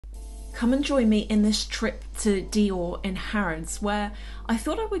come and join me in this trip to Dior in Harrods, where I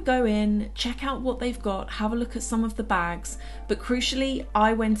thought I would go in, check out what they've got, have a look at some of the bags, but crucially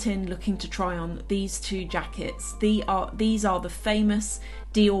I went in looking to try on these two jackets. These are the famous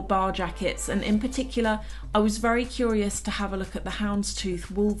Dior bar jackets, and in particular I was very curious to have a look at the houndstooth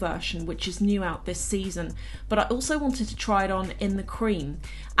wool version, which is new out this season, but I also wanted to try it on in the cream.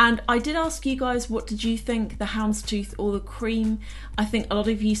 And I did ask you guys, what did you think, the houndstooth or the cream? I think a lot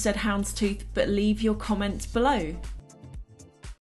of you said houndstooth, but leave your comments below.